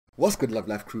What's good, Love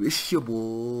Life crew? It's your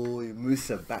boy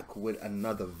Musa back with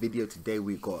another video. Today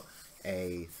we got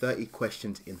a 30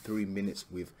 questions in 3 minutes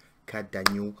with KANG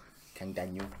Daniel.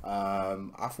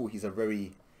 I thought he's a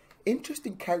very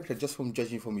interesting character just from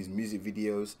judging from his music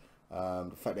videos.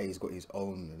 The fact that he's got his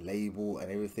own label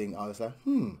and everything, I was like,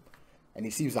 and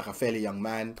he seems like a fairly young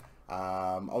man.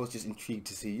 I was just intrigued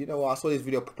to see, you know what, I saw this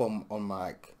video pop on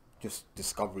my just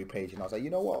discovery page, and I was like, you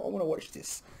know what, I want to watch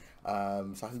this.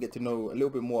 So I can get to know a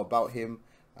little bit more about him.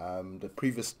 The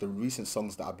recent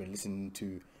songs that I've been listening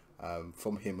to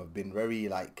from him have been very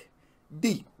like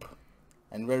deep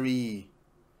and very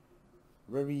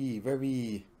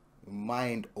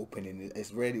mind opening.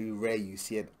 It's really rare you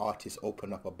see an artist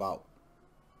open up about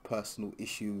personal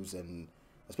issues, and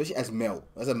especially as male.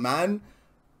 As a man,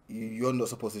 you're not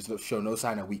supposed to show no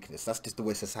sign of weakness. That's just the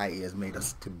way society has made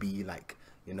us to be, like,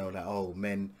 you know, like, oh,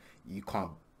 men, you can't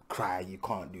cry, you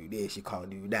can't do this, you can't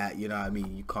do that, you know what I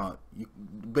mean, we can't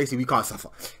suffer,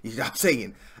 you know what I'm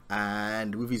saying.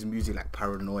 And with his music like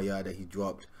Paranoia that he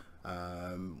dropped,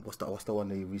 what's the one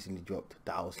that he recently dropped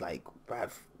that I was like,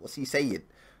 bruv, what's he saying?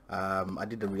 I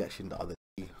did the reaction the other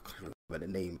day, I can't remember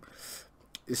the name.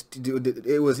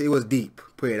 It was deep,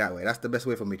 put it that way. That's the best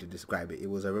way for me to describe it. It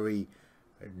was a very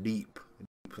deep,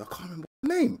 I can't remember the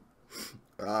name.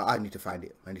 I need to find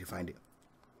it.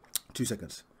 2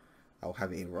 seconds. I'll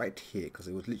have it right here because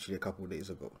it was literally a couple of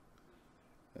days ago.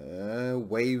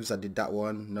 Waves, I did that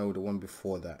one. No, the one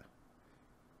before that.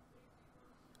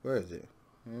 Where is it?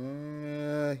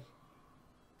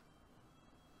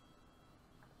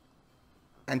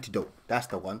 Antidote. That's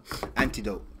the one.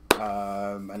 Antidote.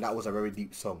 And that was a very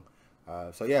deep song.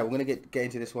 So yeah, we're gonna get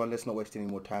into this one. Let's not waste any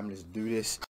more time. Let's do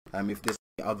this. If there's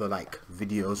any other like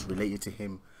videos related to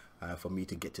him, for me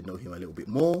to get to know him a little bit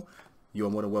more, you are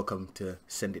more than welcome to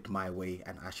send it my way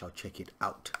and I shall check it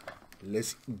out.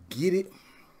 Let's get it.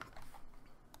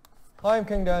 Hi, I'm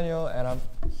KANG Daniel and I'm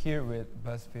here with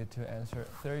BuzzFeed to answer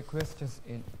 30 questions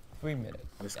in 3 minutes.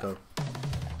 Let's go.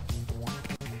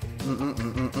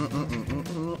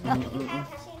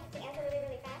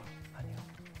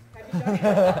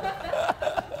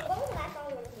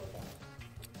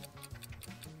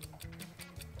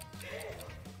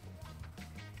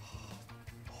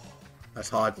 That's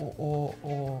hard.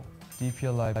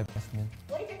 DPL Live Jasmine.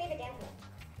 What is your favorite dance move?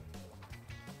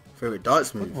 Favorite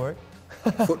dance move? Footwork.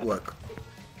 Footwork.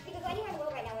 Because when you're in the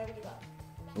world right now, where would you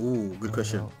go? Ooh, good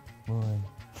question. Moon.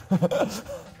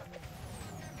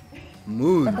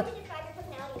 Moon. How would you describe your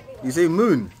personality in 3 words? You say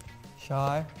moon?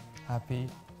 Shy, happy,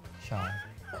 shy.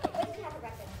 What did you have for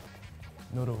breakfast?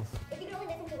 Noodles. If you could only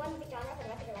listen to one music genre for the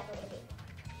rest of your life, what would it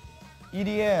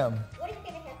be? EDM. What is your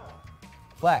favorite hair color?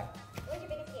 Black. What is your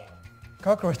biggest fear?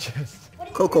 Cockroaches. What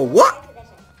is Coco, your what? prized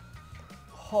possession?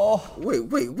 Oh. Wait.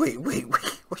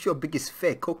 What's your biggest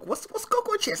fear? What's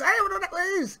cockroaches? I don't know what that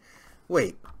is.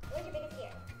 Wait. What is your biggest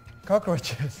fear?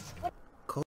 Cockroaches.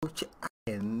 Cockroach? I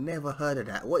ain't never heard of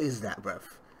that. What is that, bruv?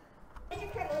 What is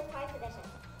your current most prized possession?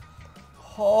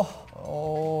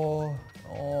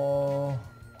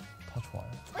 Touch one.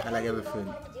 What's I like something you've everything. always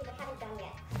wanted to do but haven't done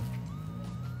yet?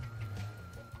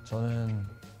 저는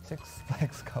Six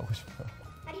Flags 가고 싶어요.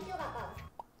 How do you feel about bugs?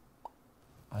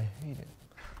 I hate it.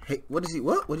 Hey, what is it?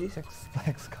 What? What do you say? Six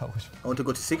Flags 가고 싶어. I want to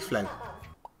go to Six Flags. About bugs?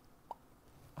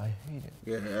 I hate it.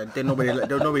 Yeah, they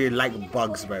nobody like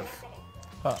bugs, bruv.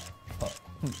 Where's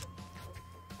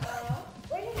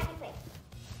your happy place?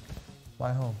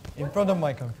 My home. In front of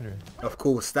my computer. Of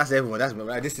course, that's everyone. That's me,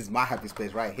 right. This is my happiest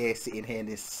place right here, sitting here in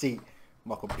this seat,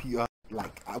 my computer.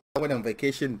 Like, I went on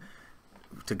vacation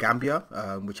to Gambia,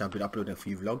 which I've been uploading a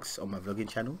few vlogs on my vlogging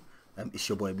channel. It's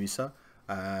your boy Musa.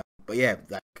 But yeah,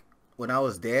 like when I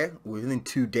was there, within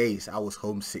 2 days, I was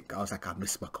homesick. I was like, I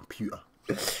miss my computer,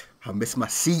 I miss my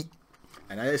seat.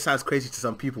 And I know it sounds crazy to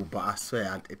some people, but I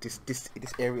swear, this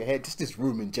area here, just this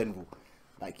room in general.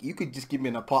 Like, you could just give me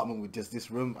an apartment with just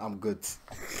this room, I'm good.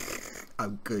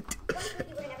 I'm good. What is it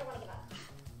you would never want to give up?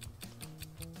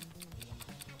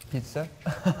 Pizza.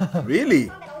 Really?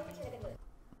 Song that always puts you in a good mood.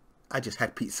 I just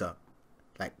had pizza.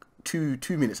 Like two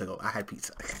minutes ago, I had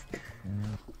pizza.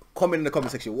 Comment in the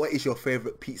comment section, what is your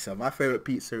favorite pizza? My favorite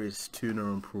pizza is tuna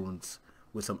and prawns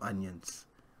with some onions.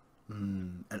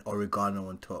 And oregano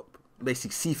on top.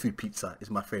 Basically, seafood pizza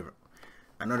is my favorite.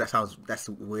 I know that's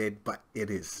weird, but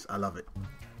it is. I love it.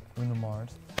 Bruno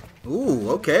Mars. Ooh,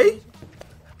 okay.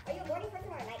 Are you a morning person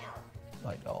or a night owl?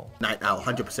 Night owl. Night owl,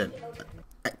 100%.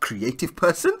 A creative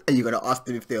person? Are you gonna ask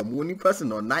them if they're a morning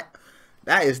person or night?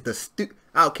 That is the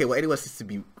okay, well, anyone seems to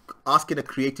be asking a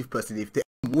creative person if they're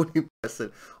a morning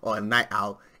person or a night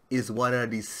owl is one of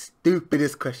the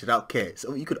stupidest questions out there.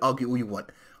 So you could argue all you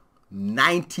want.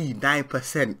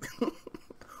 99%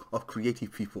 of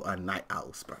creative people are night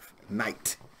owls, bruv.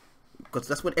 Night. Because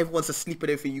that's when everyone's asleep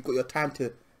and everything. You got your time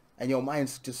to, and your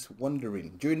mind's just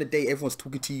wandering. During the day, everyone's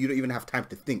talking to you. You don't even have time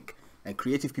to think. And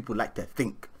creative people like to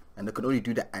think. And they can only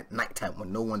do that at night time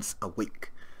when no one's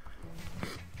awake.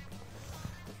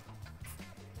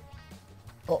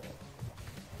 Oh,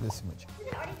 this image. Who's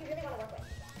an artist you really want to work with?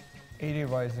 80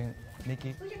 Rising,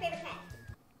 Nikki. Who's your favorite cat?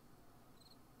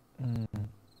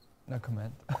 No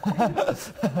comment. What time did you go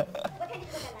to bed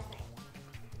last night?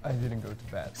 I didn't go to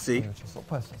bed. See? 저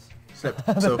빠졌어.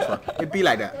 So far. It'd be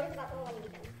like that. Notice about someone when you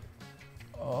meet them.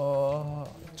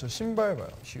 저 신발 봐요.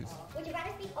 Shoes. Would you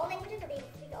rather speak all languages or be able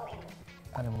to speak all animals?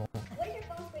 Animal. What is your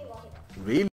phone screen wallpaper?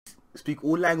 Really? Speak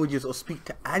all languages or speak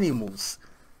to animals?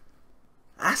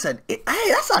 That's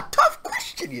a tough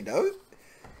question, you know.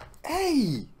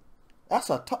 Hey, that's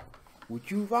a tough. Would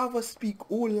you rather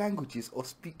speak all languages or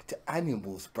speak to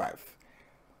animals, bruv?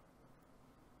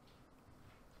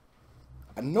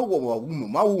 I know what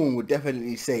my woman would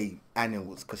definitely say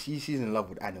animals, because she's in love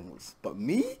with animals. But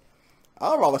me,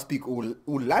 I'd rather speak all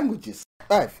languages.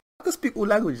 Bruv, if I could speak all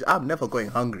languages, I'm never going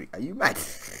hungry. Are you mad?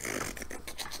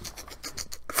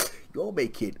 You're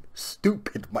making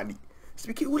stupid money.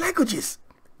 Speaking all languages.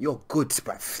 You're good,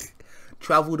 bruv.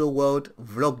 Travel the world,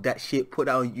 vlog that shit, put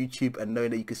that on YouTube, and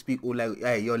knowing that you can speak all languages.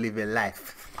 Hey, you're living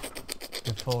life.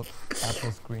 Default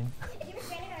Apple screen. If you were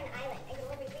stranded on an island and you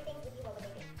only bring 3 things with you, what would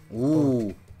they be?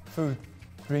 Ooh. Food,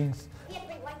 drinks, You have to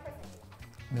bring one person.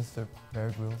 Mr.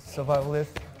 Bear Grylls.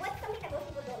 Survivalist. What's something that most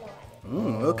people don't know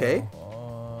about you? Okay.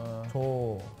 저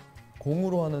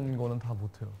공으로 하는 거는 다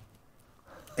못해요.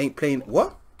 Ain't playing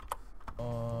what?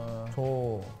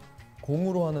 저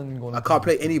공으로 하는 거는 I can't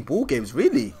play any ball games,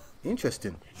 really.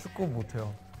 Interesting. 축구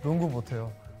못해요. 농구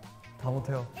못해요. 다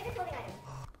못해요. Favorite clothing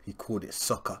item? He called it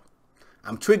soccer.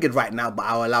 I'm triggered right now, but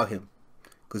I'll allow him.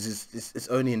 Because it's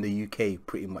only in the UK,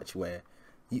 pretty much, where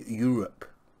Europe,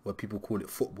 where people call it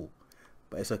football.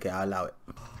 But it's okay, I'll allow it.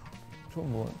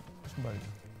 저뭐 신발이죠.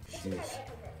 Shoes.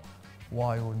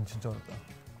 와 이건 진짜 어렵다.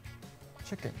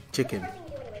 치킨. Chicken. First thing you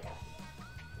do when you wake up?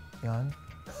 얀.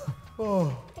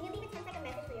 Can you leave a 10-second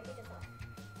message for your future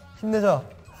self? 힘내자.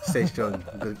 Stay strong.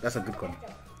 Good. That's a good one.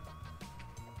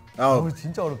 오 Oh,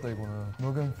 진짜 어렵다 이거는.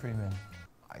 Morgan Freeman.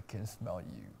 I can smell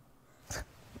you.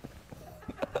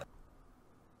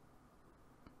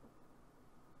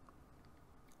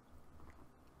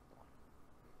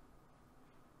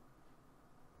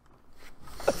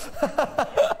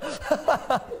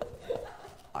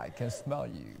 I can smell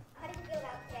you. How did you feel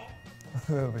about today?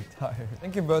 A little bit tired.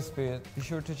 Thank you, BuzzFeed. Be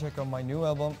sure to check out my new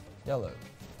album, Yellow.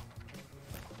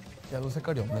 Yellow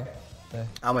색깔이 없네. 네,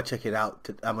 I'm gonna check it out.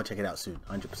 I'm gonna check it out soon.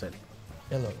 100%.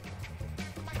 Yellow.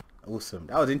 Awesome.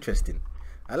 That was interesting.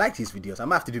 I like these videos. I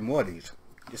might have to do more of these.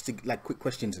 Just to, like quick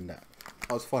questions and that.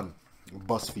 That was fun.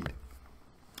 BuzzFeed.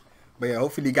 But yeah,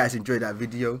 hopefully you guys enjoyed that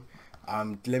video.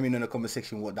 Let me know in the comment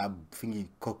section what that thingy,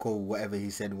 Coco, whatever he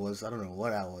said was. I don't know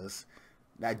what that was.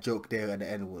 That joke there at the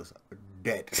end was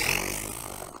dead.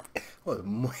 What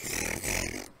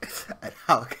and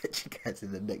I'll catch you guys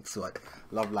in the next one.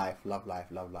 Love life, love life,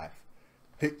 love life.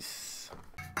 Peace.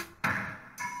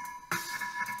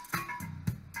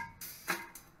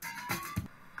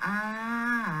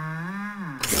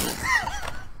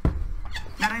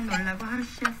 나랑 놀라고 하루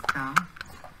쉬었어.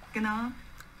 끊어.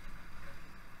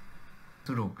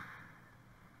 스스로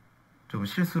좀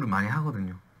실수를 많이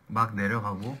하거든요. 막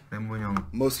내려가고 랩몬 형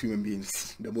Most human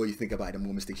beings, the more you think about it, the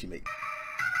more mistakes you make.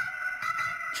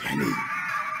 Jenny.